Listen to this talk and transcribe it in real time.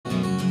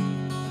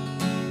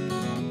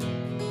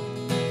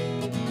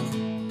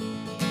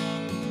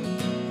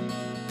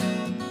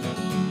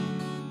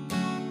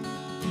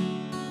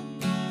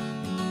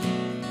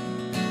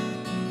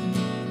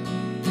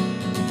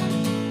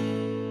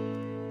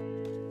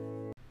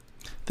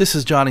This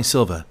is Johnny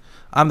Silva.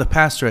 I'm the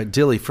pastor at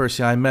Dilley First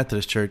United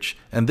Methodist Church,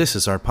 and this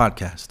is our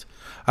podcast.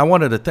 I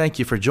wanted to thank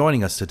you for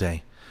joining us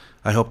today.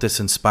 I hope this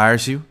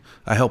inspires you,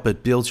 I hope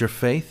it builds your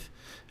faith,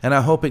 and I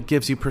hope it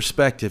gives you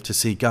perspective to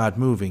see God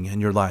moving in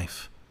your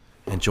life.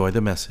 Enjoy the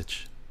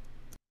message.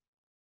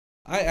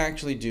 I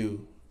actually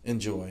do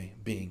enjoy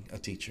being a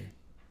teacher.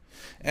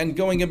 And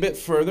going a bit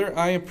further,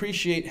 I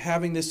appreciate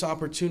having this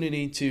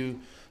opportunity to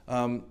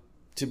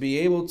be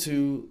able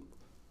to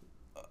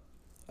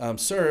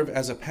serve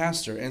as a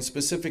pastor, and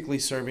specifically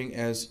serving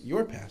as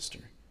your pastor.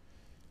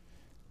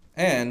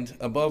 And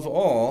above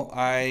all,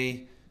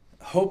 I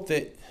hope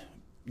that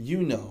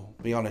you know,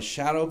 beyond a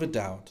shadow of a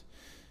doubt,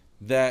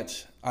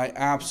 that I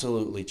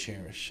absolutely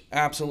cherished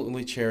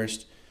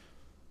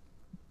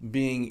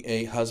being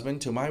a husband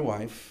to my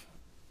wife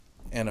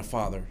and a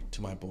father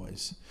to my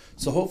boys.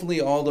 So hopefully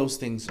all those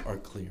things are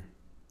clear.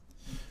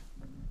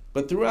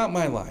 But throughout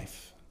my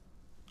life,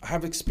 I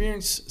have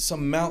experienced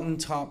some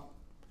mountaintop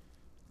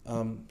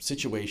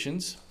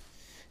situations,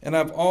 and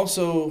I've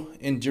also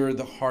endured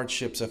the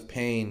hardships of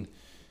pain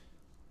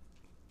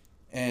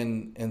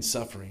and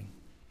suffering.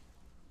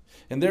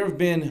 And there have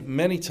been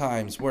many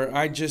times where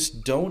I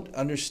just don't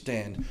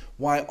understand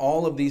why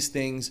all of these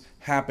things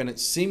happen.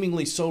 It's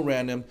seemingly so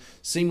random,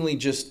 seemingly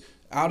just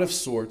out of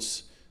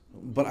sorts,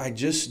 but I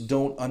just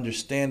don't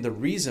understand the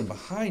reason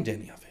behind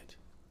any of it.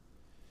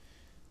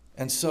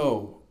 And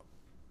so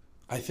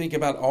I think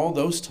about all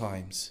those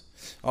times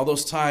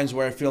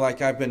where I feel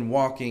like I've been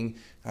walking,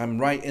 I'm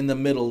right in the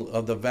middle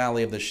of the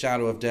valley of the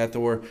shadow of death,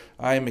 or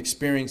I am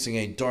experiencing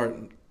a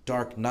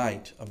dark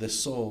night of the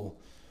soul,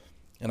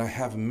 and I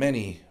have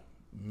many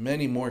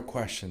more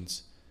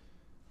questions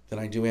than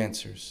I do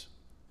answers.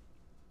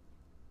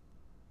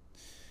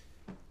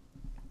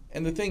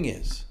 And the thing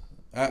is,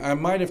 I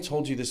might have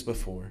told you this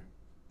before,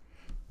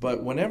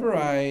 but whenever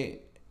I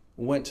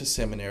went to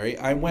seminary,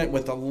 I went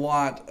with a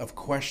lot of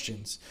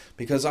questions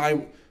because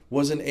I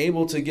wasn't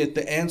able to get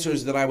the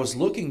answers that I was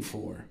looking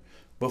for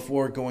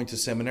before going to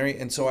seminary.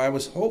 And so I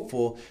was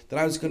hopeful that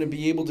I was going to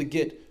be able to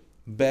get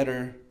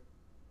better.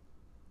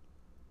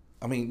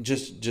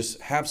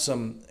 Just have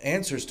some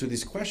answers to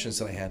these questions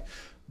that I had.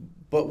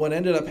 But what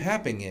ended up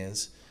happening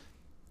is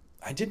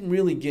I didn't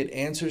really get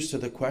answers to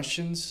the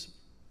questions.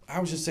 I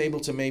was just able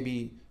to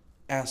maybe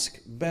ask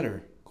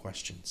better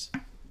questions.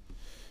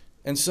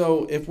 And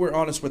so if we're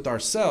honest with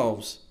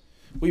ourselves,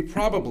 we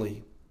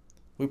probably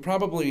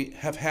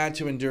have had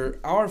to endure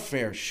our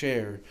fair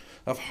share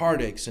of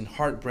heartaches and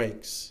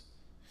heartbreaks.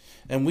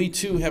 And we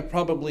too have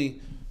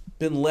probably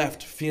been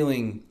left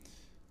feeling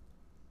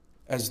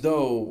as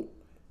though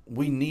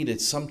we needed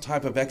some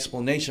type of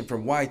explanation for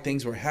why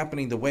things were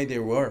happening the way they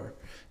were.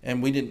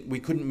 And we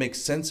couldn't make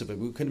sense of it.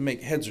 We couldn't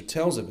make heads or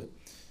tails of it.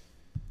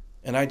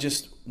 And I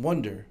just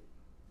wonder,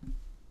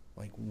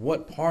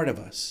 what part of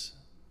us,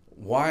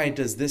 why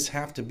does this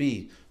have to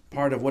be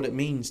part of what it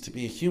means to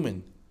be a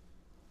human?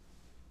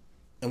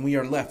 And we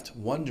are left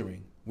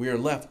wondering. We are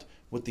left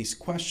with these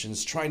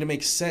questions, trying to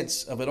make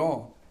sense of it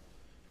all.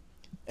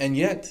 And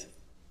yet,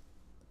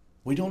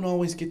 we don't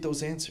always get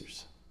those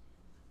answers.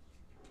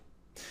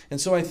 And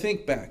so I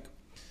think back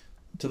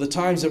to the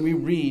times that we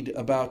read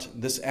about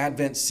this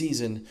Advent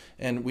season,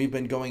 and we've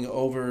been going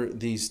over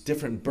these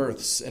different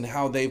births and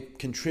how they've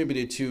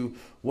contributed to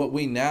what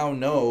we now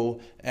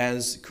know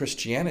as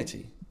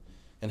Christianity,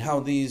 and how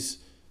these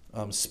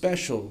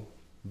special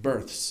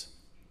births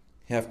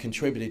have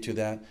contributed to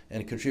that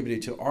and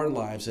contributed to our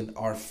lives and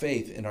our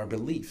faith and our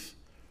belief.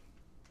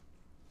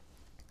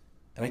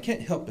 And I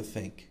can't help but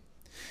think,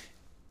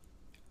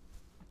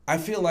 I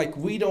feel like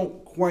we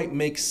don't quite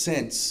make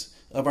sense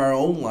of our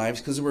own lives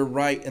because we're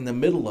right in the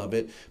middle of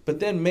it. But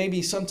then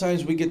maybe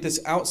sometimes we get this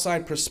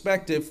outside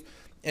perspective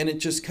and it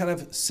just kind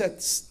of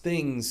sets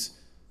things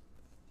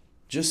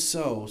just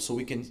so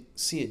we can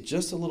see it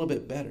just a little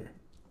bit better.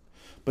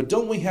 But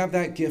don't we have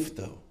that gift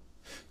though?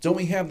 Don't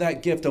we have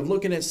that gift of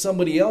looking at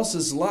somebody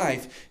else's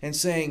life and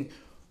saying,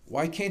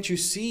 why can't you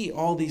see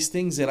all these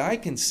things that I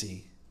can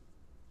see?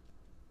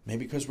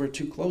 Maybe because we're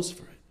too close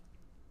for it.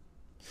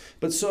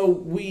 But so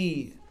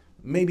we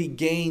maybe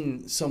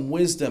gain some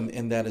wisdom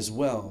in that as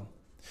well.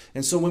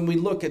 And so when we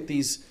look at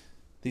these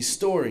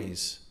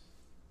stories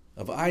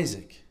of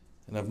Isaac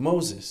and of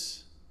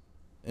Moses,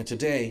 and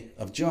today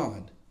of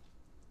John,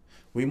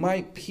 we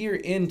might peer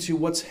into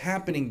what's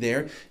happening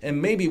there,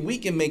 and maybe we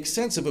can make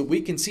sense of it.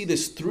 We can see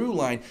this through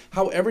line,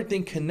 how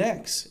everything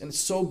connects, and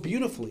so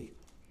beautifully.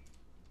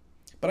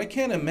 But I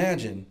can't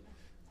imagine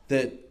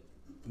that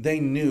they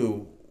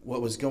knew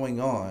what was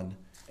going on,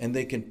 and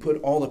they can put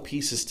all the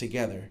pieces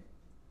together.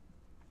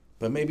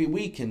 But maybe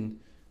we can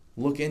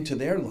look into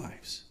their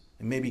lives,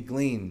 and maybe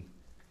glean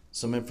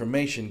some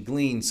information,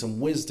 glean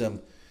some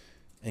wisdom,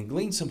 and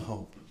glean some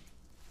hope.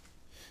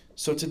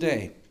 So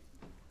today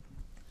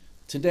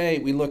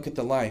we look at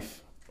the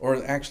life,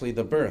 or actually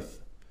the birth,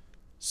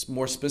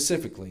 more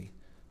specifically,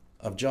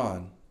 of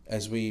John,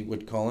 as we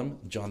would call him,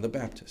 John the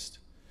Baptist,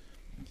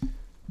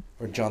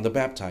 or John the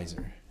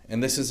Baptizer.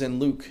 And this is in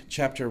Luke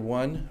chapter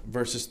 1,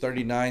 verses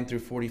 39 through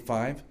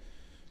 45.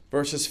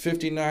 verses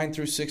 59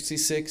 through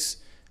 66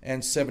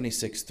 and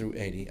 76 through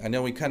 80. I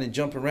know we kind of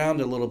jump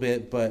around a little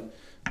bit, but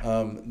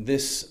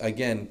this,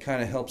 again,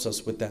 kind of helps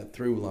us with that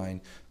through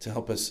line to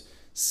help us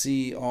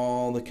see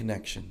all the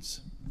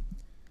connections.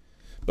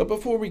 But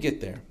before we get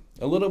there,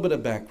 a little bit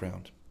of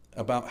background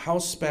about how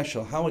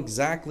special, how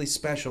exactly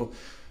special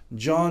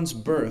John's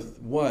birth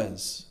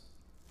was.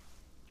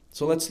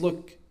 So let's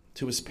look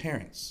to his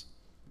parents.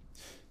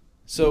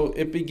 So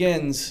it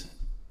begins,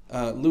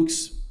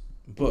 Luke's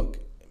book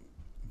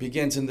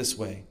begins in this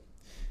way.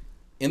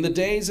 In the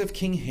days of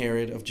King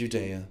Herod of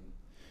Judea,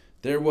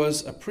 there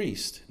was a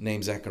priest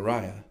named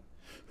Zechariah,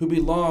 who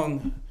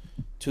belonged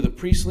to the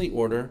priestly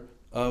order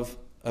of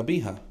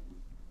Abijah.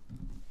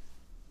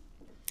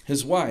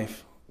 His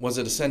wife was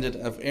a descendant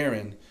of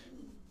Aaron,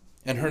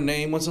 and her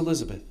name was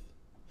Elizabeth.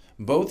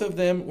 Both of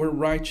them were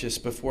righteous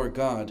before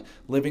God,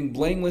 living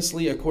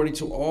blamelessly according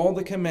to all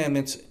the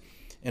commandments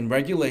and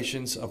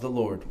regulations of the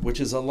Lord,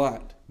 which is a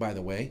lot, by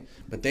the way,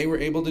 but they were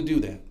able to do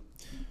that.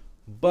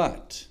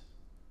 But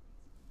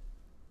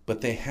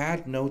they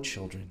had no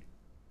children,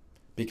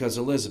 because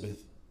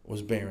Elizabeth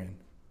was barren,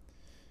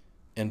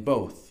 and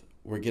both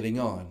were getting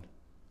on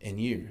in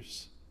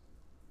years.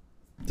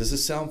 Does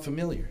this sound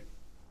familiar?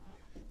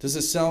 Does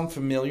this sound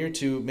familiar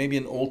to maybe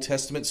an Old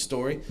Testament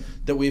story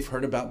that we've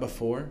heard about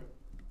before?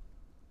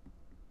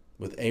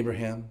 With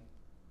Abraham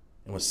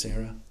and with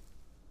Sarah?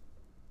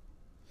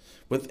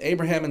 With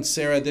Abraham and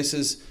Sarah, this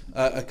is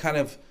a kind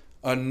of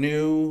a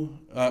new,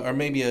 or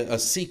maybe a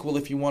sequel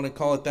if you want to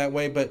call it that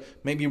way, but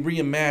maybe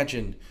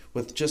reimagined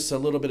with just a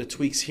little bit of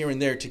tweaks here and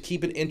there to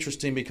keep it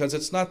interesting, because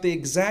it's not the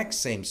exact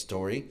same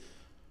story,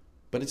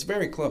 but it's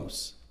very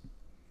close.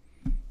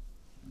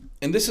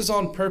 And this is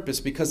on purpose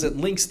because it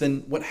links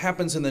then what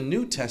happens in the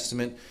New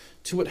Testament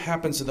to what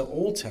happens in the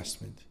Old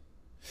Testament.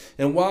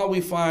 And while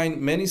we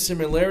find many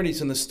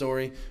similarities in the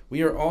story,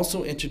 we are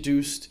also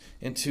introduced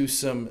into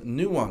some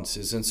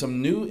nuances and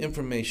some new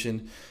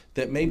information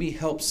that maybe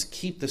helps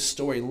keep the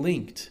story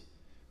linked,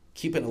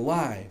 keep it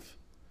alive,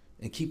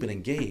 and keep it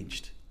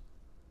engaged.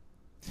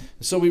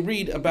 So we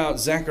read about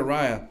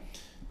Zechariah,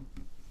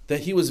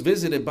 that he was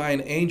visited by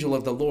an angel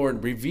of the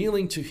Lord,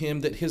 revealing to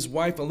him that his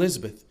wife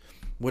Elizabeth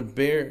would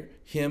bear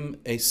him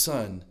a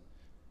son,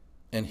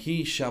 and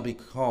he shall be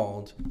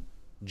called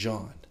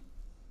John.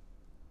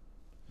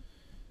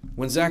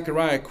 When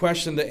Zechariah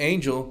questioned the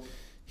angel,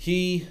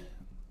 he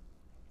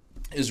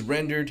is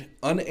rendered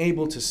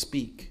unable to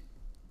speak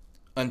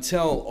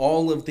until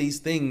all of these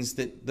things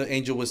that the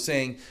angel was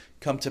saying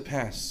come to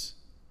pass.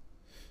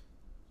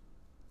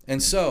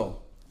 And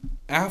so,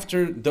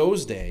 after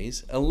those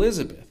days,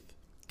 Elizabeth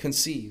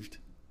conceived,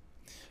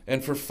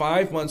 and for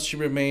 5 months she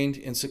remained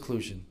in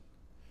seclusion.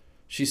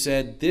 She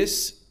said,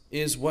 "This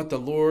is what the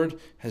Lord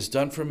has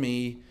done for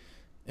me,"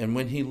 and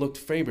when he looked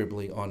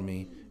favorably on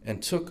me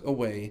and took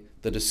away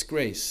the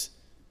disgrace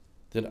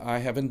that I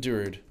have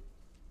endured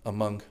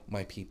among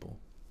my people.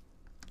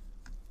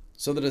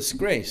 So the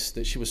disgrace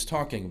that she was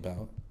talking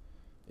about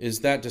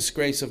is that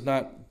disgrace of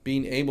not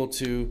being able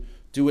to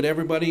do what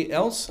everybody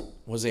else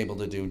was able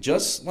to do,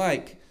 just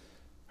like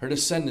her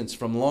descendants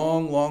from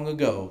long, long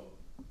ago.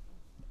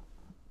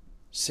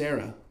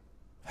 Sarah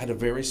had a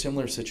very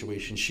similar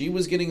situation. She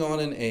was getting on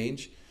in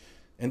age,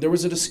 and there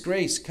was a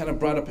disgrace kind of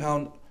brought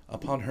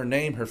upon her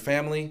name, her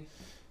family.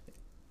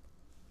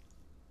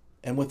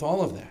 And with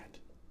all of that,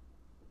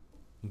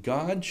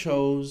 God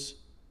chose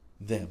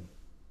them.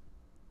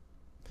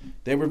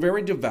 They were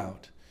very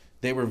devout.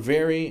 They were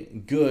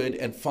very good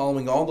at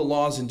following all the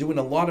laws and doing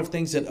a lot of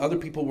things that other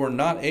people were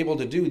not able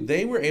to do.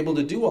 They were able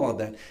to do all of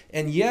that.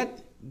 And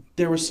yet,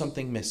 there was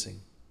something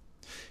missing.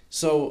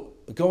 So,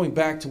 going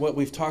back to what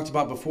we've talked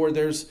about before,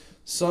 there's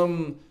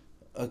some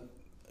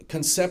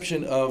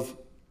conception of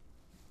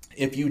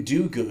if you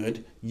do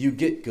good, you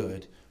get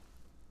good.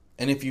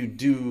 And if you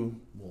do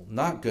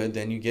not good,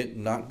 then you get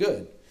not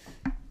good.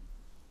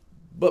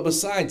 But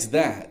besides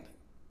that,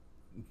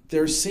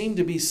 there seemed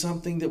to be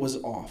something that was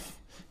off.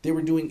 They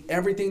were doing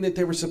everything that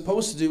they were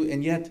supposed to do,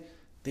 and yet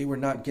they were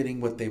not getting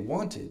what they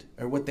wanted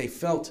or what they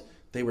felt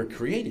they were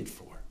created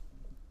for.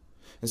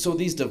 And so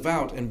these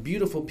devout and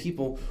beautiful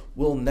people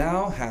will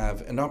now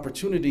have an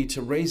opportunity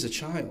to raise a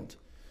child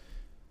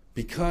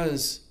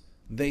because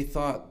they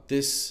thought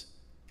this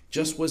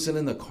just wasn't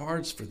in the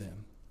cards for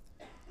them.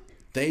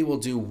 They will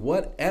do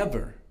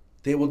whatever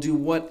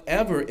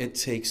it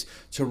takes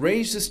to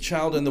raise this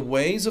child in the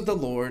ways of the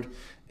Lord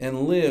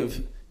and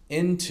live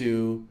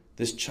into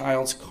this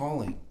child's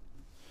calling.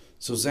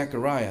 So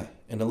Zechariah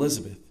and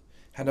Elizabeth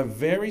had a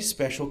very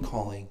special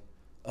calling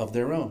of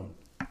their own.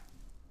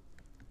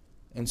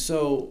 And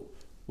so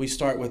we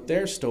start with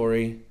their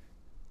story,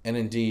 and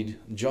indeed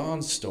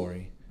John's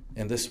story,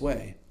 in this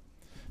way.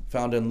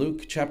 Found in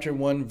Luke chapter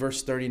 1,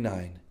 verse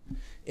 39.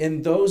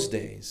 In those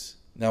days,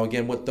 now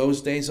again, what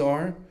those days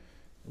are,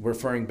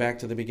 referring back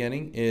to the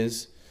beginning,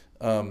 is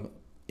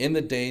in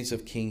the days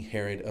of King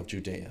Herod of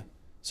Judea.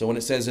 So when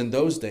it says in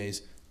those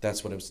days,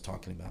 that's what it was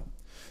talking about.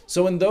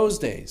 So in those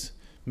days,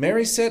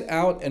 Mary set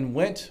out and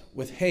went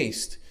with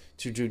haste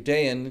to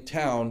Judean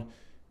town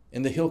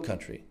in the hill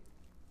country,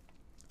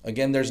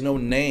 Again, there's no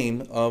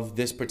name of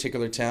this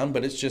particular town,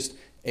 but it's just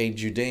a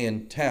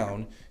Judean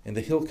town in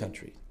the hill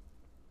country,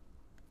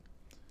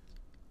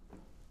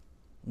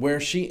 where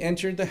she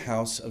entered the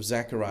house of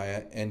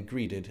Zechariah and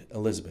greeted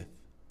Elizabeth.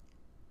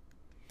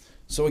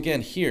 So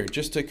again, here,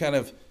 just to kind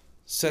of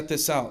set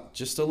this out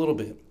just a little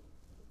bit,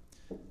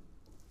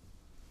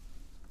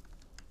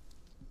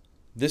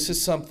 this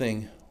is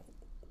something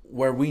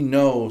where we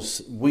know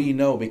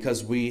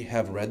because we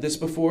have read this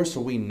before,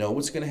 so we know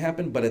what's going to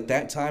happen. But at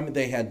that time,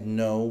 they had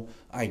no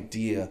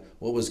idea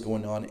what was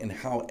going on and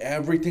how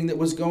everything that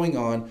was going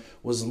on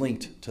was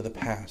linked to the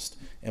past.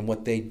 And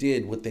what they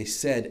did, what they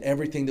said,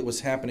 everything that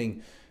was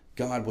happening,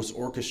 God was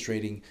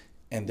orchestrating,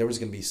 and there was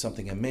going to be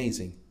something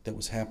amazing that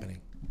was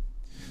happening.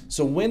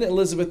 So when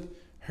Elizabeth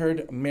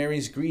heard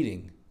Mary's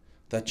greeting,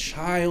 the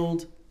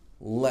child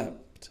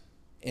leapt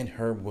in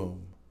her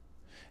womb.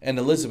 And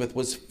Elizabeth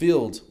was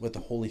filled with the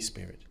Holy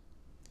Spirit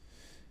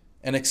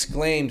and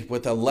exclaimed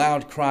with a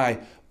loud cry,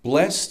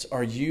 "Blessed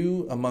are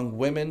you among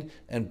women,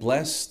 and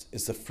blessed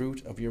is the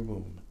fruit of your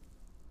womb."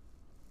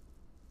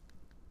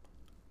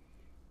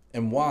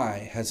 And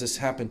why has this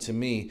happened to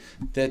me,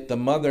 that the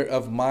mother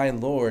of my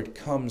Lord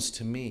comes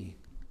to me?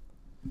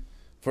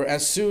 For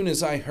as soon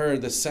as I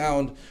heard the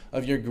sound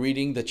of your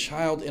greeting, the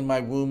child in my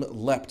womb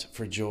leapt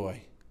for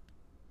joy.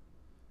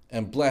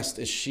 And blessed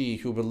is she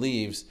who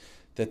believes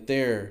that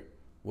there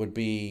would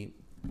be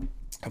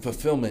a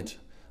fulfillment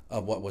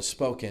of what was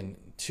spoken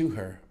to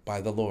her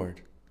by the Lord.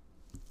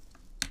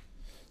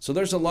 So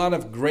there's a lot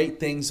of great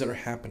things that are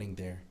happening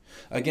there.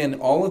 Again,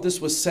 all of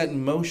this was set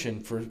in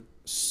motion for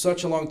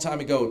such a long time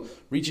ago,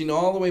 reaching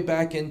all the way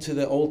back into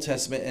the Old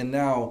Testament, and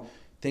now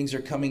things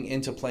are coming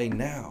into play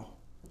now.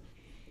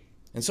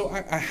 And so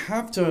I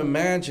have to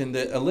imagine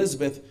that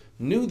Elizabeth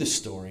knew the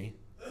story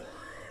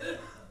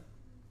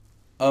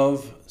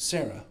of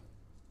Sarah.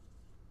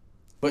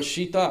 But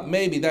she thought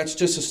maybe that's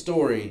just a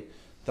story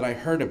that I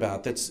heard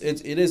about. It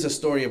is a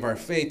story of our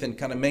faith and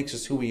kind of makes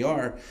us who we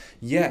are.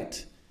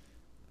 Yet,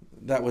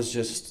 that was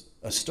just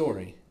a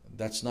story.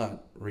 That's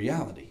not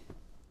reality.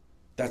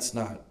 That's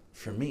not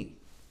for me.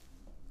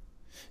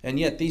 And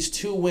yet, these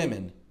two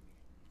women,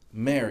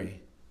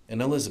 Mary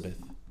and Elizabeth,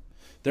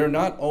 they're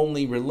not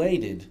only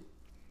related,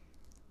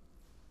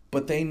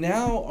 but they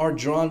now are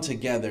drawn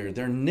together.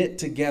 They're knit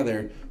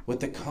together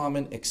with a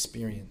common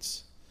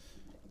experience.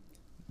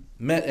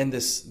 Met in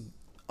this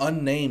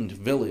unnamed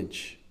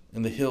village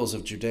in the hills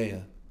of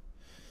Judea.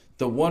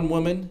 The one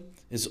woman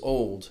is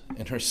old,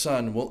 and her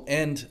son will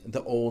end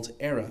the old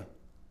era.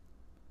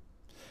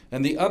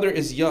 And the other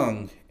is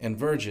young and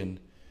virgin,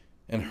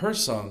 and her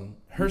son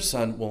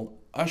will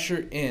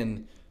usher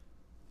in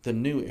the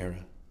new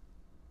era.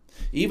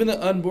 Even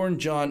the unborn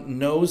John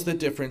knows the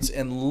difference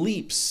and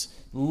leaps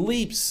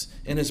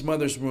in his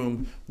mother's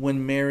womb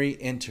when Mary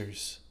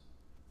enters,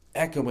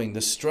 echoing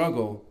the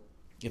struggle,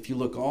 if you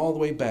look all the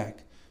way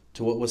back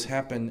to what was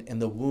happened in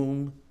the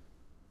womb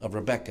of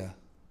Rebekah,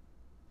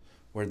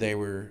 where they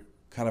were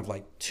kind of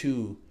like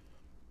two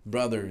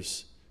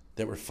brothers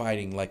that were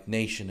fighting like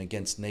nation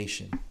against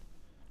nation.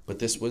 But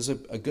this was a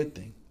good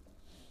thing.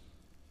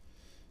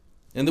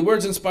 In the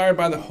words inspired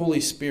by the Holy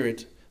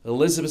Spirit,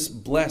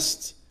 Elizabeth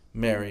blessed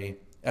Mary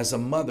as a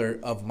mother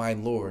of my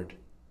Lord.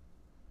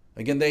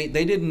 Again, they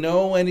didn't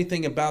know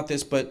anything about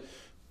this, but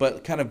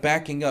kind of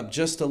backing up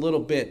just a little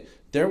bit,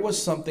 there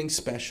was something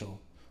special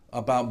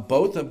about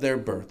both of their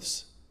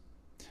births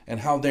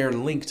and how they're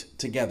linked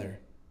together.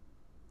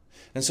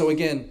 And so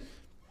again,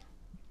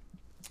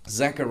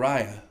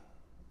 Zechariah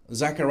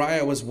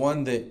was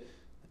one that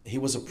he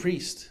was a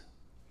priest,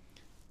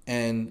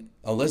 and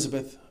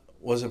Elizabeth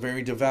was a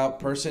very devout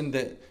person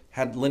that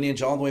had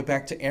lineage all the way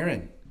back to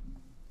Aaron.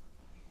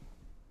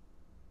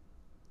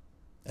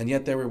 And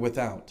yet they were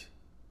without.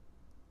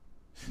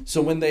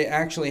 So when they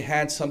actually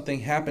had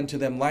something happen to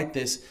them like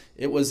this,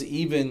 it was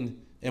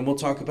even, and we'll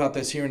talk about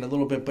this here in a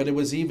little bit, but it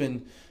was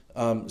even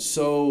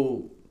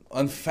so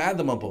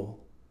unfathomable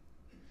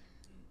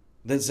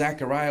that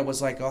Zechariah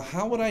was like, "Oh,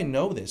 how would I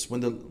know this?"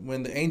 When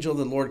the angel of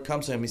the Lord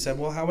comes to him, he said,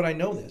 "Well, how would I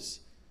know this?"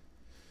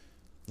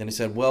 And he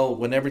said, "Well,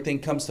 when everything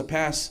comes to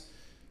pass,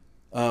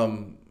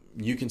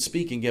 you can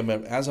speak and give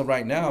him. As of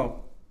right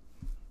now,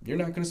 you're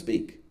not going to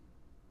speak."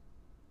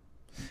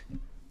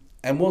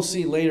 And we'll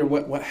see later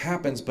what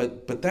happens,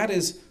 but that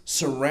is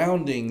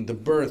surrounding the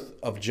birth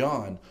of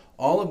John.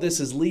 All of this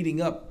is leading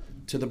up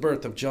to the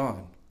birth of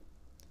John.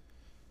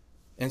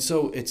 And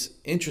so it's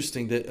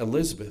interesting that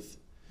Elizabeth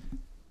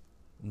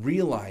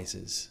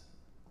realizes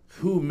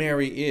who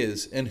Mary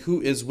is and who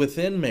is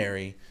within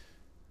Mary,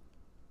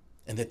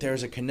 and that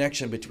there's a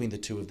connection between the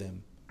two of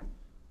them,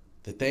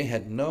 that they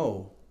had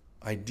no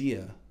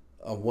idea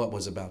of what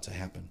was about to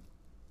happen.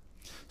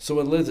 So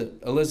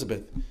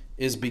Elizabeth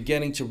is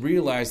beginning to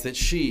realize that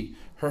she,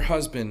 her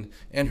husband,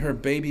 and her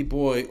baby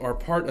boy are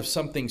part of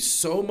something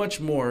so much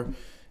more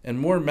and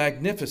more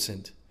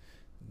magnificent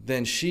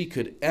than she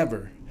could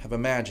ever have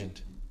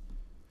imagined.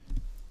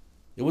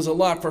 It was a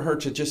lot for her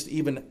to just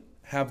even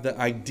have the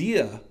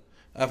idea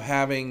of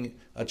having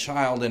a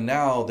child, and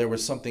now there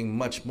was something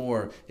much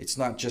more. It's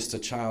not just a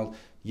child,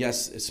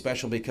 Yes, it's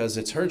special because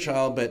it's her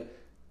child, but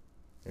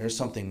there's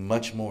something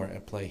much more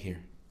at play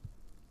here.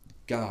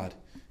 God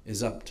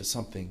is up to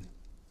something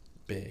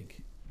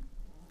big.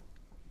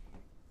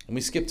 And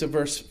we skip to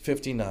verse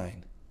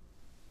 59.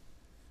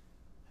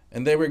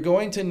 And they were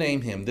going to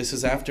name him. This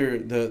is after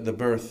the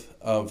birth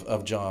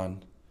of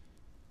John.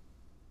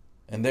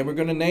 And they were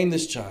going to name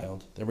this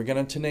child. They were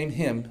going to name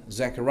him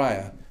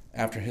Zechariah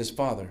after his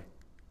father.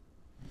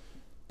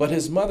 But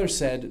his mother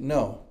said,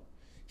 "No,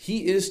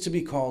 he is to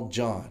be called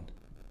John."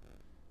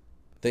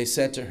 They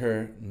said to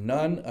her,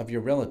 "None of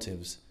your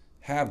relatives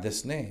have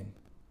this name."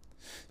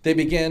 They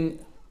began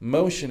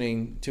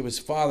motioning to his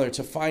father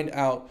to find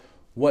out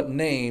what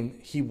name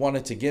he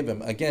wanted to give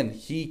him. Again,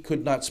 he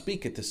could not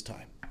speak at this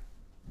time.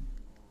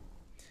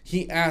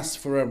 He asked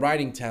for a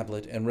writing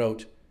tablet and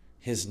wrote,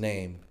 "His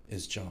name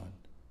is John."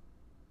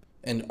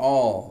 And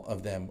all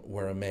of them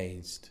were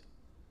amazed.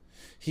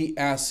 He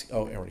asked, I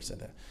already said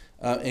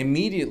that.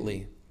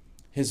 Immediately,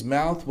 his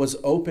mouth was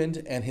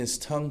opened and his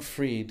tongue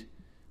freed,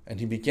 and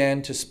he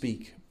began to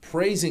speak,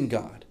 praising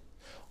God.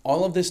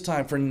 All of this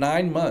time, for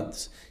 9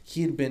 months,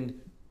 he had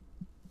been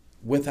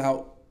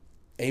without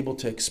able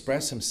to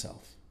express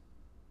himself.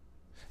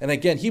 And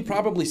again, he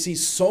probably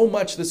sees so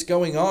much that's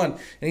going on,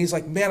 and he's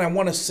like, man, I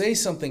want to say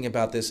something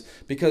about this,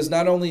 because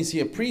not only is he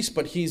a priest,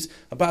 but he's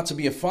about to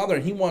be a father,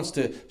 and he wants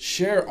to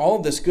share all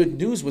of this good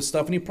news with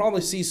stuff, and he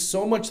probably sees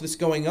so much that's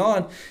going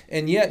on,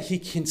 and yet he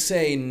can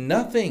say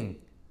nothing.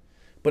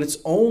 But it's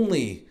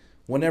only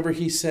whenever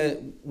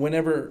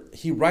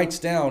he writes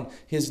down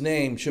his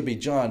name should be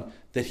John,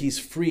 that he's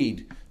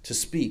freed to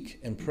speak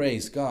and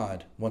praise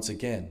God once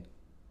again.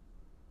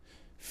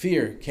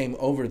 Fear came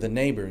over the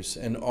neighbors,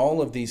 and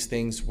all of these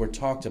things were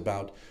talked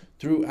about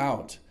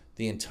throughout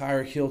the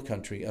entire hill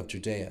country of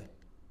Judea.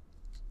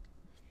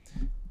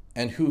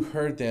 And who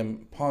heard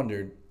them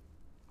pondered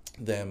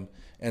them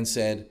and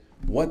said,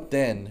 "What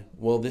then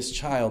will this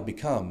child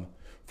become?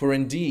 For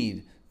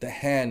indeed the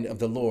hand of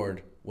the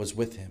Lord was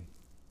with him."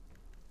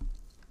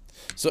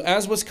 So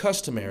as was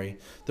customary,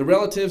 the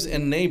relatives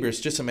and neighbors,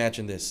 just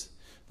imagine this.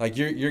 Like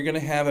you're going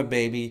to have a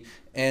baby,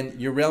 and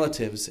your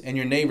relatives and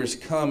your neighbors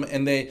come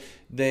and they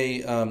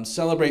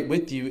celebrate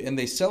with you, and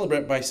they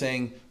celebrate by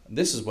saying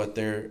this is what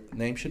their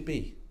name should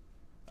be.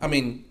 I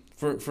mean,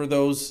 for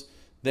those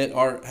that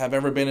have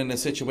ever been in a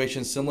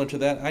situation similar to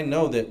that, I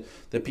know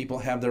that people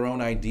have their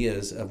own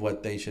ideas of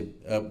what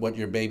what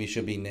your baby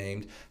should be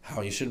named,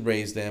 how you should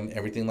raise them,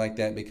 everything like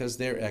that, because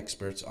they're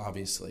experts,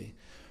 obviously.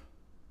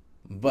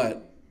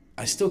 But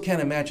I still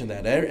can't imagine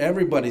that.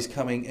 Everybody's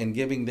coming and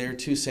giving their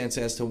 2 cents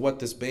as to what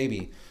this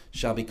baby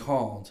shall be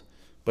called.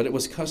 But it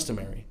was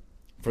customary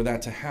for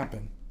that to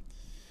happen.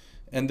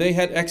 And they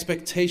had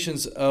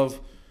expectations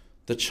of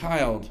the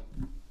child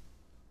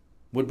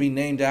would be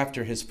named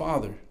after his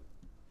father.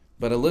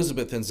 But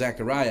Elizabeth and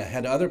Zechariah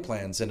had other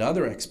plans and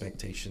other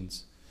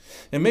expectations.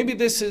 And maybe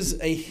this is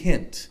a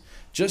hint,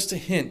 just a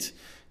hint,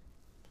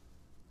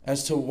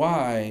 as to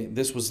why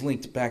this was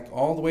linked back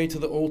all the way to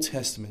the Old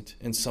Testament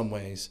in some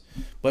ways,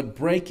 but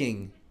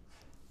breaking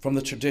from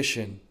the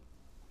tradition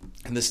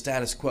and the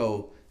status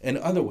quo in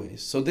other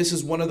ways. So this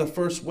is one of the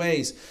first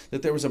ways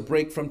that there was a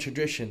break from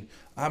tradition.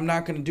 I'm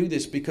not going to do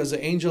this because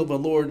the angel of the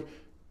Lord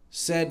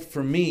said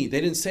for me, they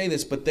didn't say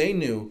this, but they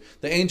knew,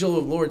 the angel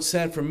of the Lord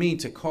said for me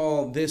to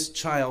call this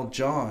child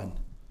John.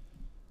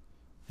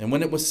 And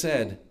when it was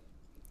said,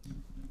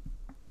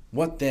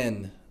 "What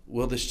then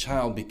will this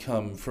child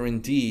become? For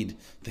indeed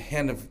the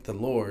hand of the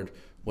Lord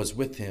was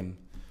with him."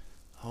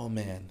 Oh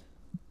man.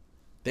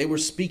 They were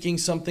speaking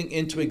something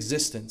into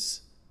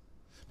existence,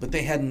 but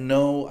they had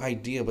no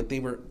idea what they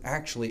were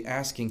actually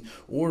asking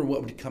or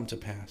what would come to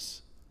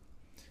pass.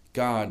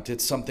 God did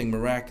something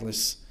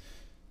miraculous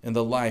in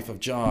the life of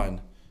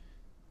John,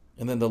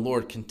 and then the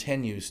Lord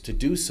continues to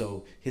do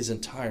so his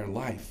entire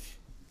life.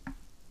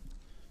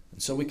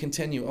 And so we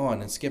continue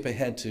on and skip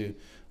ahead to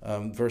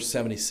verse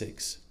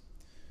 76.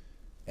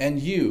 "And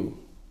you,"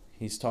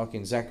 he's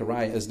talking,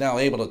 Zechariah is now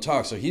able to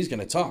talk, so he's going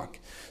to talk.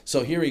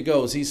 So here he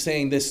goes. He's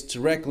saying this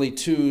directly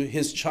to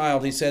his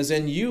child. He says,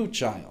 "And you,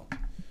 child,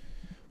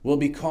 will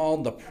be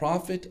called the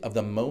prophet of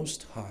the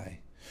Most High,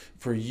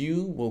 for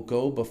you will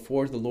go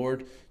before the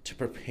Lord to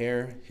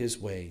prepare his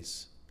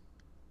ways,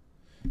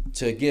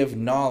 to give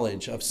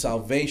knowledge of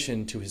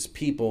salvation to his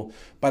people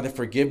by the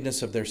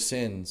forgiveness of their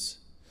sins,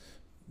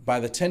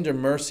 by the tender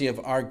mercy of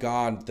our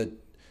God, that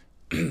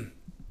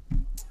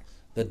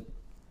the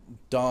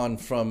down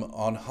from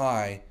on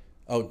high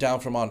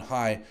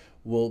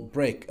will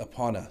break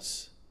upon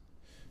us,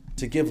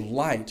 to give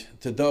light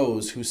to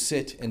those who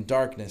sit in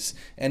darkness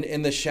and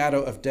in the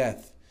shadow of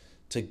death,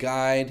 to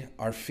guide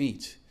our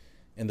feet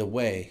in the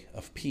way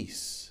of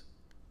peace."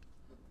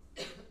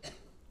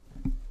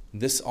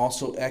 This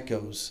also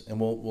echoes, and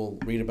we'll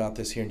read about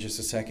this here in just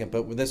a second,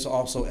 but this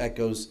also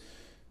echoes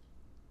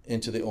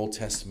into the Old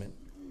Testament,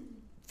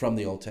 from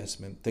the Old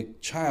Testament. "The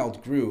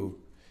child grew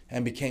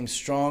and became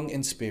strong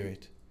in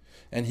spirit,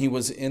 and he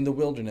was in the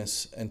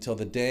wilderness until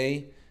the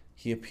day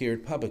he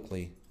appeared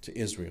publicly to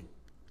Israel."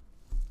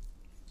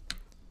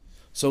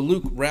 So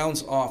Luke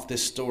rounds off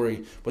this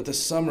story with a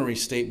summary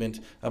statement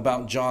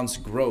about John's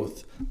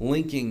growth,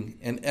 linking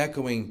and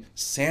echoing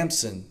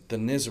Samson, the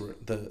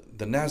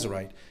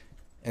Nazarite,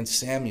 and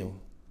Samuel.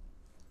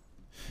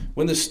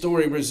 When the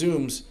story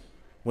resumes,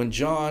 when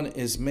John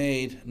is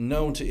made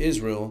known to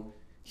Israel,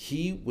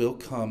 he will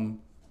come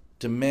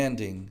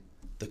demanding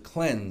the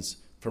cleanse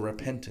for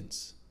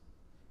repentance.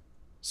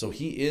 So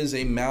he is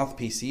a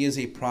mouthpiece. He is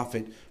a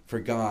prophet for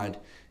God.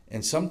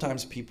 And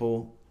sometimes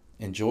people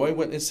enjoy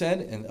what is said,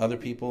 and other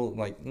people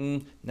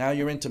now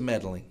you're into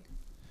meddling.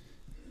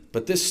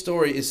 But this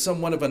story is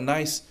somewhat of a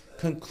nice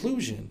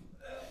conclusion.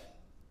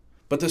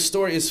 But the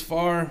story is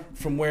far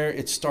from where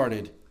it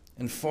started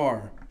and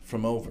far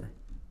from over.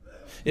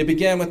 It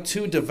began with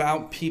two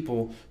devout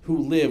people who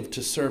lived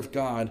to serve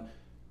God,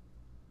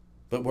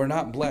 but were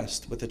not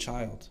blessed with a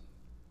child.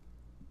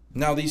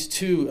 Now these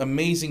two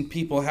amazing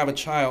people have a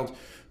child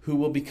who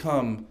will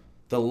become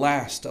the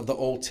last of the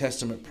Old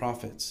Testament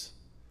prophets.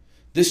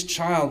 This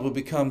child will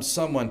become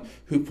someone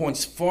who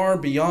points far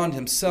beyond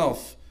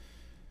himself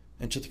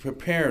and to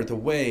prepare the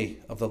way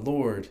of the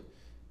Lord.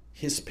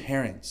 His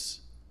parents,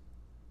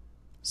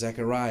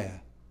 Zechariah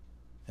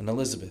and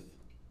Elizabeth,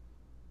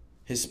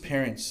 his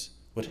parents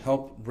would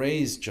help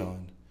raise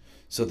John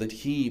so that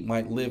he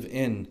might live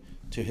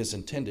into his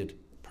intended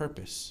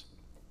purpose.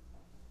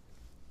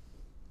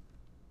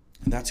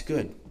 And that's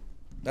good.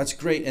 That's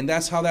great. And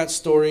that's how that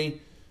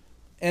story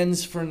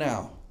ends for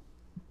now.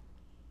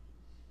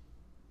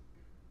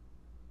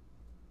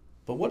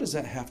 But what does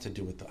that have to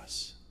do with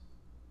us?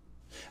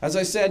 As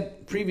I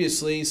said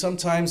previously,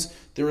 sometimes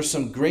there are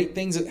some great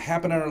things that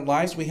happen in our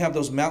lives. We have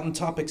those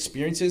mountaintop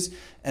experiences,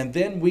 and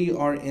then we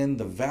are in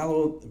the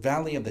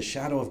valley of the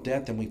shadow of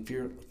death, and we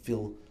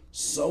feel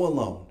so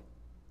alone.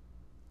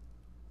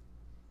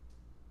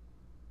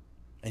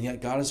 And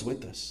yet God is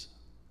with us.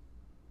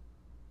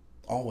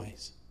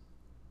 Always.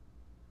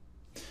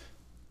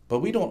 But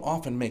we don't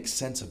often make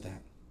sense of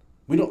that.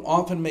 We don't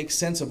often make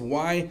sense of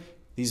why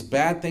these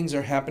bad things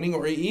are happening,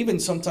 or even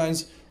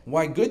sometimes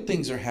why good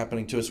things are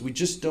happening to us. We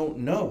just don't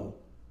know.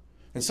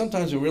 And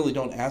sometimes we really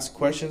don't ask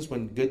questions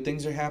when good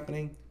things are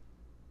happening.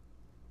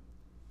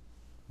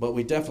 But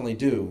we definitely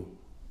do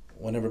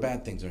whenever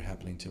bad things are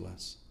happening to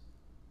us.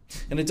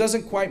 And it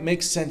doesn't quite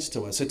make sense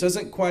to us. It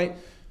doesn't quite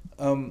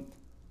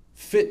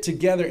fit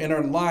together in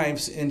our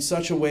lives in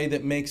such a way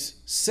that makes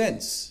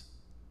sense.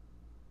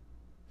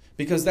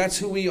 Because that's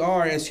who we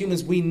are as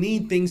humans. We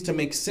need things to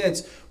make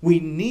sense. We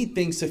need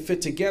things to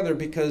fit together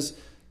because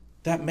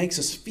that makes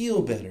us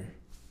feel better.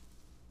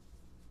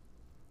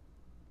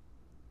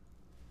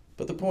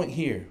 But the point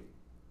here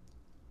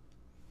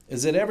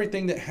is that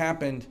everything that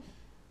happened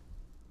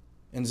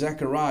in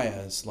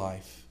Zechariah's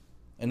life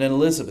and in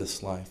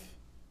Elizabeth's life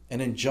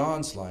and in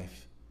John's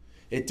life,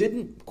 it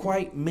didn't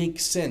quite make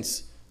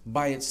sense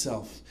by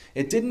itself.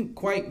 It didn't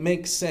quite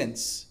make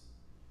sense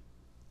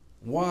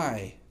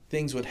why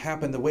things would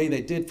happen the way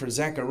they did for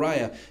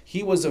Zechariah.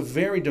 He was a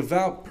very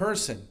devout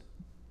person.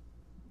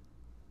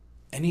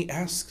 And he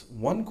asked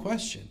one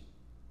question.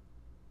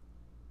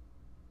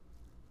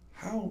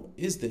 How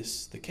is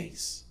this the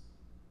case?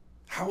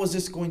 How is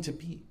this going to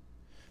be?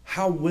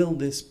 How will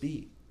this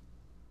be?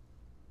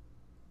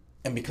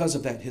 And because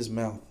of that, his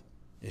mouth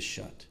is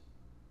shut.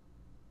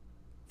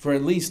 For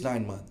at least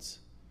 9 months.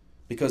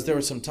 Because there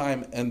was some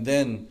time, and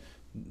then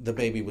the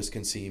baby was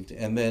conceived.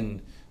 And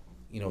then,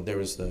 there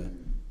was the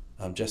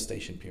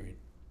gestation period.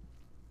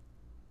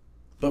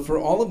 But for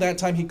all of that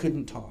time, he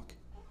couldn't talk.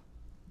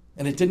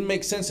 And it didn't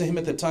make sense to him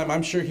at the time.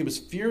 I'm sure he was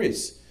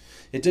furious.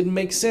 It didn't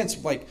make sense.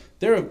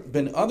 There have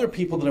been other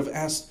people that have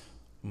asked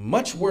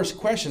much worse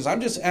questions.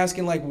 I'm just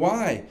asking,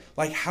 why?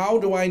 How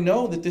do I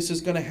know that this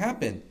is going to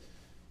happen?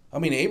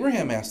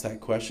 Abraham asked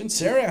that question.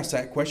 Sarah asked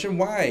that question.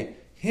 Why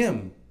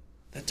him?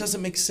 That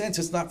doesn't make sense.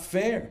 It's not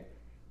fair.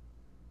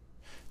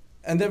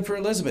 And then for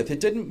Elizabeth, it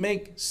didn't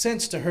make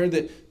sense to her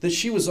that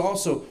she was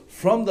also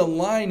from the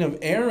line of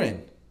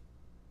Aaron,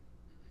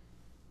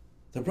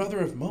 the brother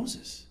of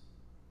Moses.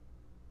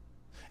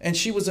 And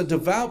she was a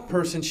devout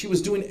person. She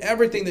was doing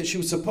everything that she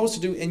was supposed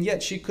to do, and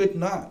yet she could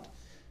not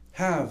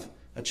have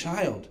a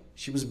child.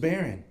 She was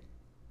barren.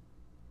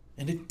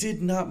 And it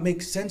did not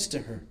make sense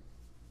to her.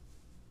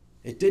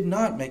 It did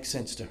not make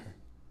sense to her.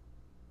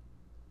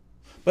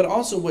 But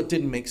also what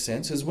didn't make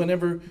sense is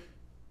whenever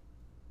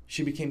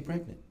she became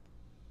pregnant.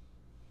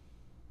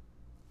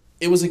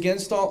 It was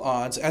against all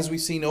odds, as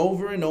we've seen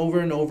over and over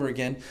and over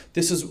again.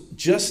 This is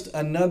just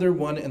another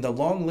one in the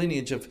long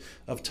lineage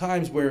of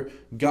times where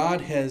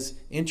God has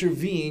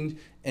intervened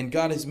and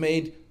God has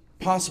made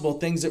possible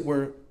things that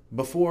were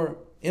before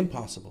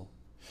impossible.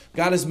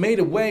 God has made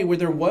a way where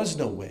there was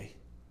no way.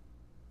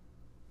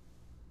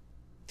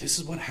 This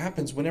is what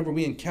happens whenever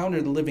we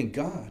encounter the living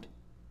God.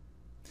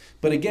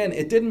 But again,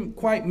 it didn't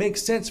quite make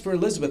sense for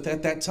Elizabeth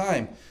at that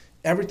time.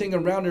 Everything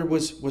around her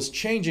was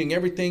changing.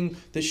 Everything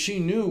that she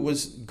knew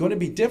was going to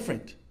be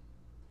different.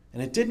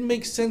 And it didn't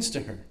make sense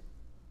to her.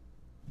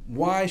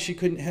 Why she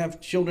couldn't have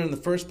children in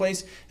the first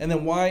place, and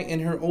then why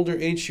in her older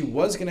age she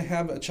was going to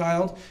have a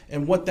child,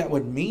 and what that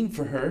would mean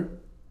for her.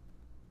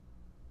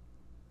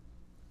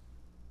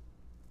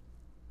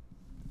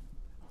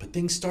 But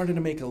things started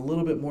to make a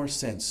little bit more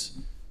sense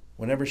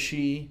whenever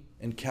she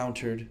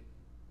encountered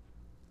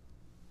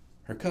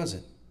her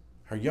cousin,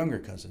 her younger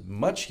cousin,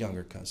 much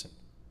younger cousin,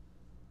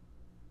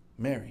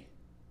 Mary.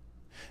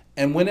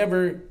 And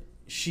whenever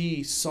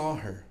she saw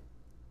her,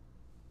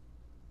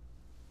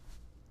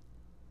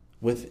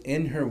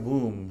 within her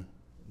womb,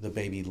 the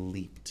baby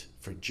leaped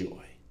for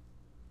joy.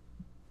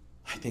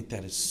 I think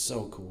that is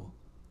so cool.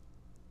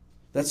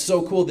 That's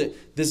so cool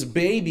that this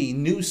baby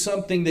knew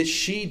something that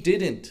she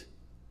didn't.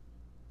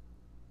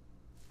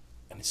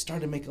 And it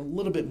started to make a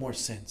little bit more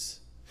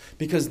sense.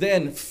 Because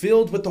then,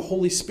 filled with the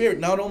Holy Spirit,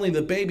 not only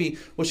the baby,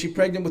 was she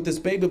pregnant with this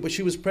baby, but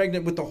she was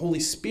pregnant with the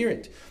Holy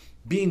Spirit,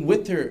 being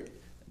with her,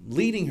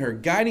 leading her,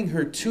 guiding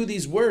her to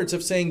these words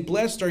of saying,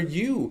 blessed are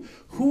you.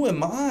 Who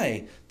am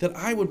I that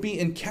I would be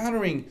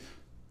encountering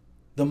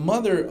the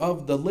mother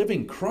of the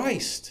living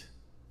Christ?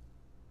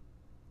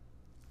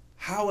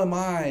 How am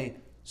I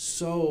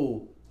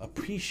so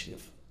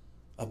appreciative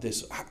of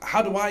this?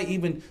 How do I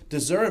even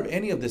deserve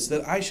any of this,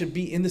 that I should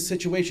be in this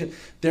situation?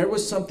 There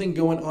was something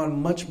going on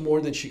much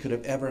more than she could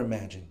have ever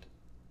imagined.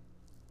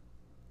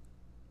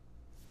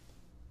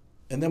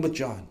 And then with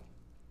John,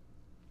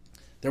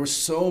 there was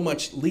so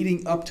much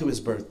leading up to his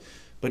birth.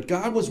 But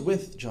God was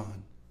with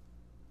John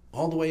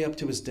all the way up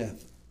to his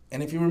death.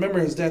 And if you remember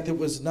his death, it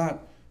was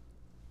not,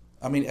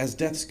 as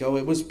deaths go,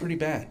 it was pretty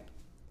bad.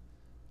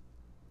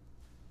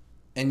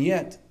 And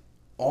yet,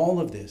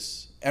 all of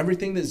this,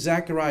 everything that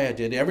Zechariah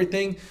did,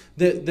 everything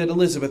that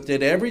Elizabeth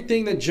did,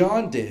 everything that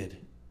John did,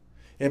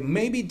 it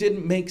maybe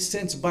didn't make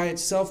sense by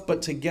itself,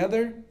 but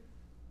together,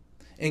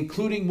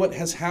 including what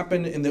has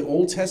happened in the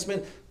Old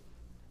Testament,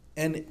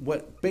 and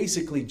what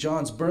basically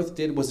John's birth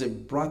did was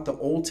it brought the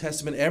Old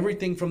Testament,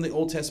 everything from the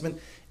Old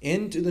Testament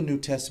into the New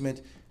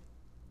Testament,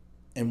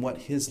 and what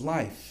his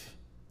life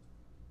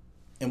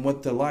and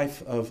what the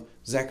life of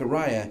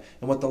Zechariah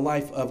and what the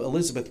life of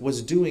Elizabeth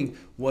was doing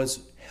was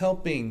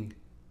helping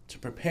to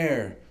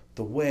prepare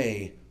the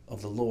way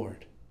of the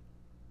Lord.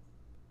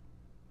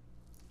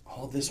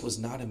 All this was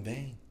not in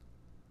vain.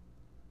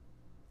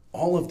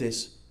 All of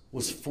this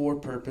was for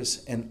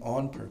purpose and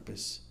on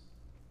purpose.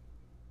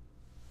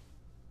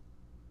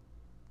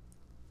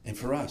 And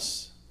for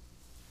us,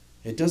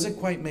 it doesn't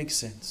quite make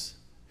sense.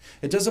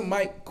 It doesn't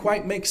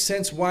quite make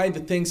sense why the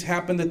things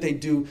happen that they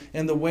do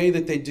and the way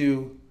that they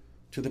do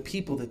to the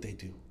people that they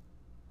do.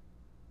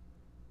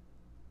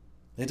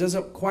 It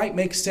doesn't quite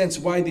make sense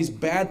why these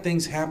bad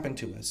things happen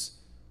to us.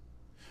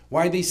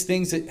 Why these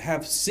things that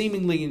have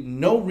seemingly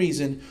no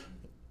reason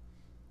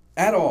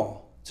at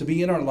all to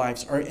be in our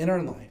lives are in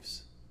our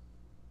lives.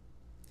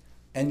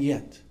 And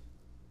yet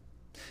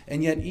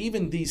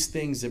even these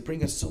things that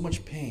bring us so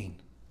much pain,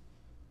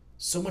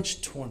 so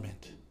much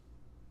torment,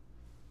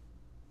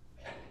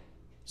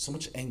 so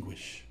much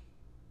anguish,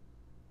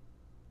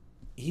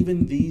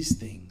 even these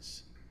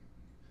things,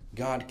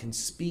 God can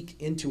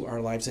speak into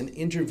our lives and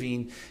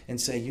intervene and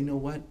say, you know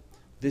what?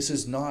 This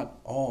is not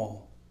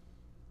all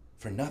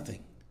for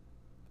nothing.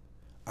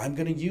 I'm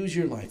going to use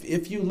your life.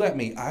 If you let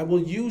me, I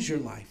will use your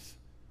life.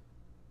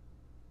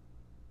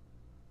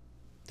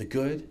 The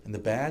good and the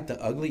bad,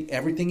 the ugly,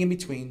 everything in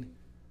between.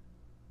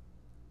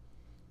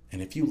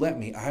 And if you let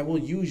me, I will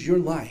use your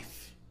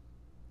life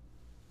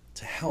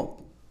to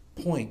help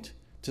point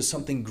to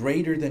something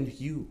greater than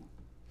you.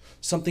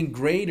 Something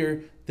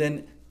greater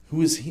than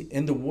who is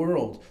in the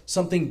world.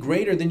 Something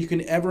greater than you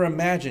can ever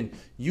imagine.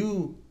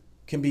 You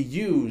can be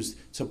used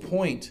to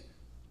point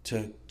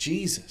to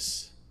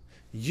Jesus.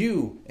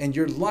 You and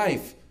your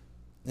life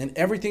and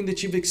everything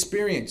that you've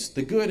experienced,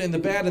 the good and the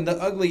bad and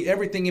the ugly,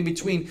 everything in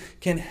between,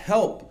 can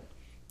help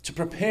to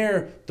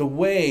prepare the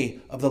way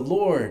of the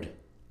Lord.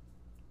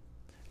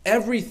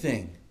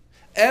 Everything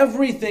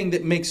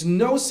that makes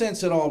no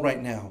sense at all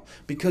right now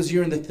because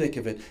you're in the thick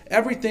of it.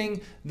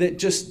 Everything that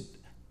just,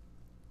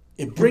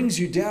 it brings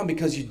you down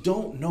because you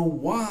don't know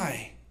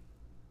why.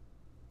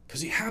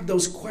 Because you have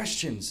those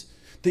questions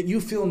that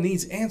you feel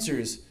needs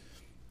answers.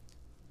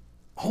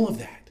 All of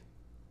that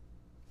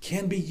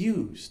can be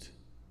used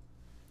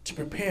to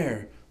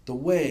prepare the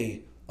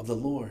way of the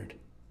Lord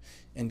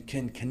and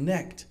can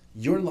connect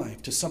your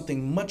life to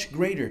something much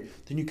greater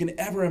than you can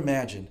ever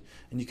imagine.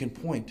 And you can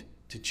point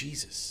to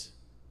Jesus.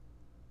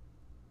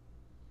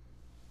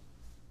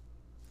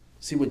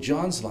 See, what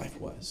John's life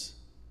was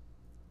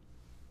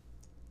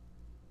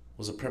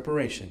a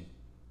preparation,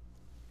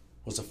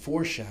 was a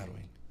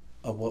foreshadowing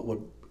of what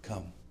would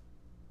come.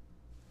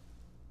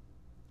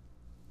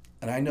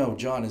 And I know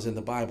John is in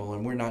the Bible,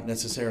 and we're not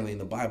necessarily in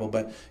the Bible,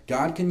 but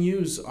God can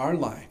use our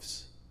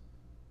lives,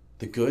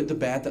 the good, the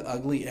bad, the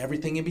ugly,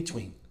 everything in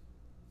between,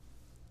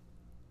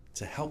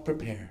 to help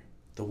prepare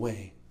the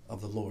way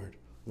of the Lord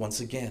once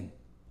again.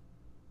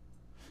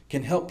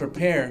 Can help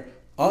prepare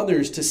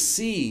others to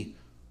see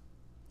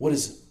what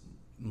is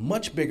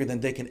much bigger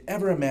than they can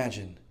ever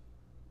imagine.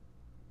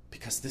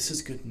 Because this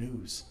is good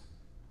news.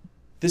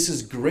 This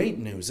is great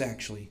news,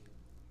 actually.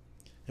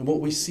 And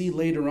what we see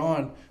later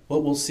on,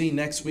 what we'll see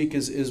next week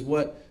is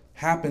what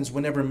happens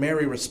whenever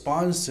Mary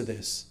responds to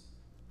this.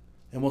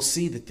 And we'll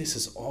see that this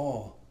is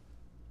all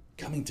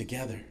coming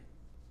together.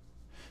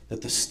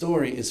 That the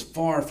story is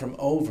far from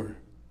over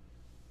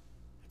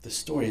if the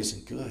story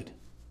isn't good.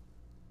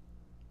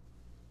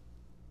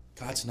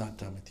 God's not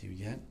done with you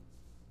yet.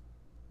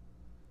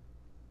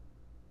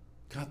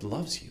 God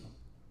loves you.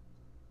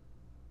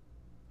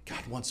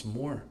 God wants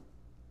more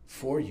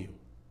for you.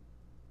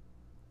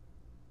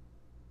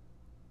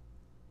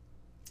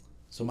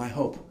 So my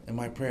hope and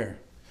my prayer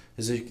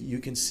is that you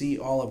can see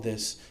all of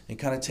this and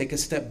kind of take a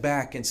step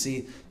back and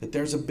see that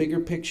there's a bigger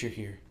picture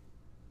here.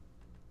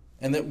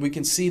 And that we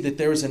can see that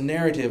there is a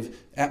narrative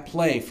at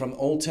play from the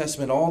Old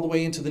Testament all the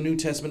way into the New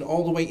Testament,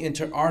 all the way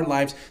into our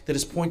lives that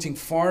is pointing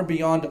far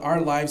beyond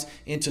our lives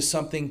into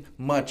something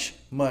much,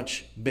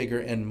 much bigger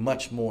and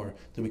much more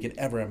than we could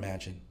ever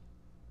imagine.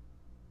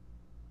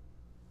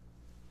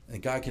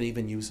 And God can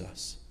even use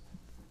us.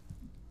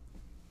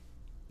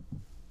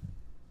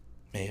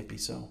 May it be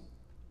so.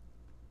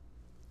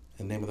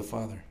 In the name of the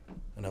Father,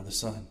 and of the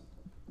Son,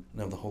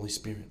 and of the Holy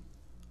Spirit.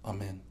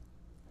 Amen.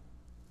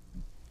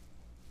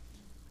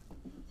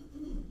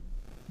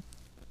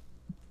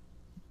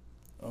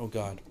 Oh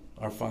God,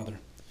 our Father,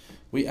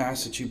 we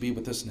ask that you be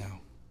with us now.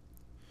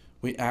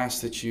 We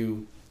ask that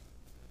you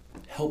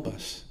help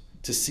us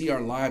to see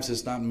our lives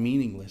as not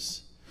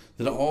meaningless,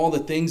 that all the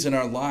things in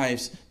our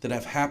lives that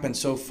have happened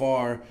so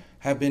far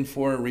have been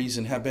for a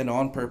reason, have been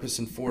on purpose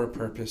and for a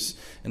purpose.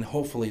 And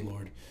hopefully,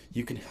 Lord,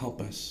 you can help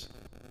us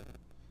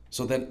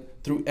so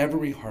that through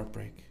every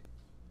heartbreak,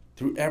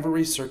 through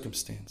every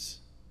circumstance,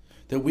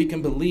 that we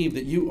can believe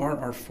that you are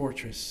our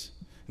fortress,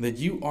 that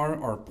you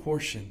are our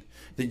portion,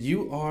 that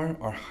you are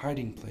our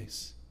hiding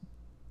place,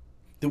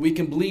 that we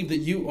can believe that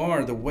you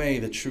are the way,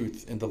 the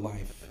truth, and the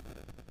life,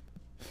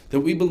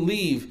 that we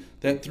believe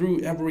that through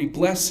every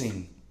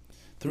blessing,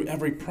 through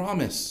every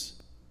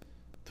promise,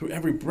 through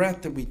every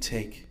breath that we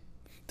take,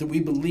 that we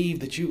believe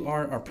that you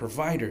are our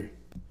provider,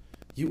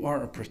 you are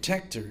our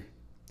protector,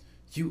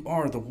 you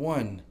are the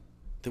one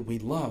that we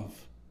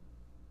love.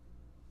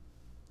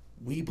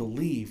 We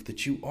believe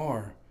that you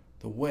are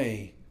the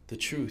way, the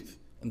truth,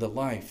 and the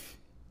life.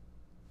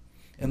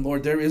 And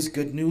Lord, there is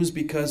good news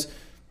because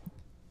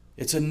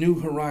it's a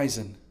new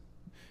horizon.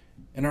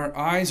 And our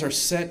eyes are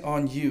set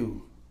on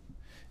you.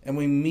 And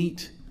we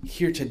meet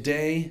here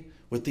today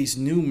with these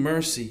new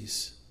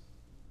mercies.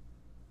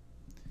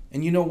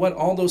 And you know what?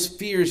 All those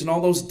fears and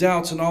all those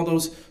doubts and all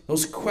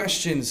those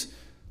questions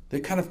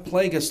that kind of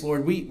plague us,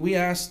 Lord, we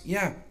ask,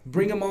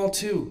 bring them all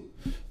too.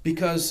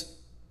 Because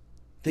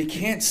they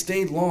can't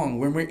stay long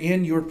when we're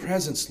in your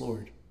presence,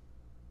 Lord.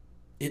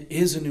 It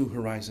is a new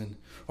horizon.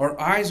 Our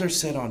eyes are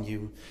set on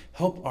you.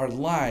 Help our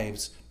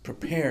lives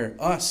prepare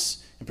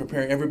us and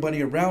prepare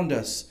everybody around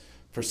us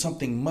for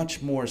something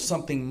much more,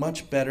 something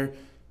much better.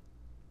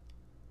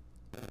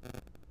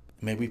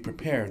 May we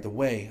prepare the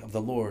way of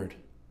the Lord.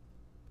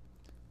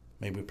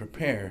 May we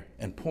prepare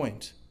and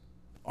point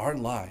our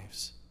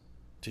lives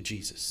to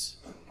Jesus.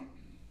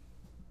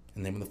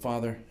 In the name of the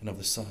Father, and of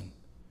the Son,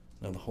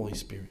 and of the Holy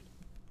Spirit.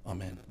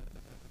 Amen.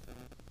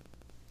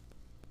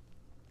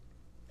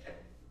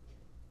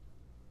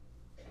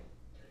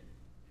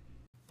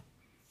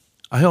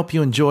 I hope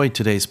you enjoyed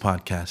today's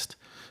podcast.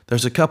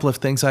 There's a couple of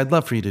things I'd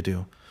love for you to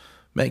do.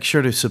 Make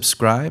sure to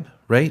subscribe,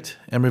 rate,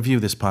 and review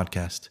this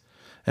podcast.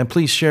 And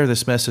please share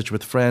this message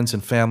with friends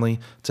and family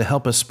to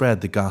help us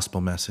spread the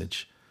gospel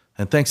message.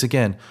 And thanks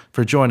again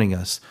for joining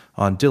us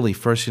on Dilley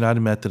First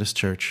United Methodist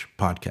Church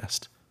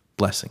podcast.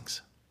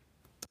 Blessings.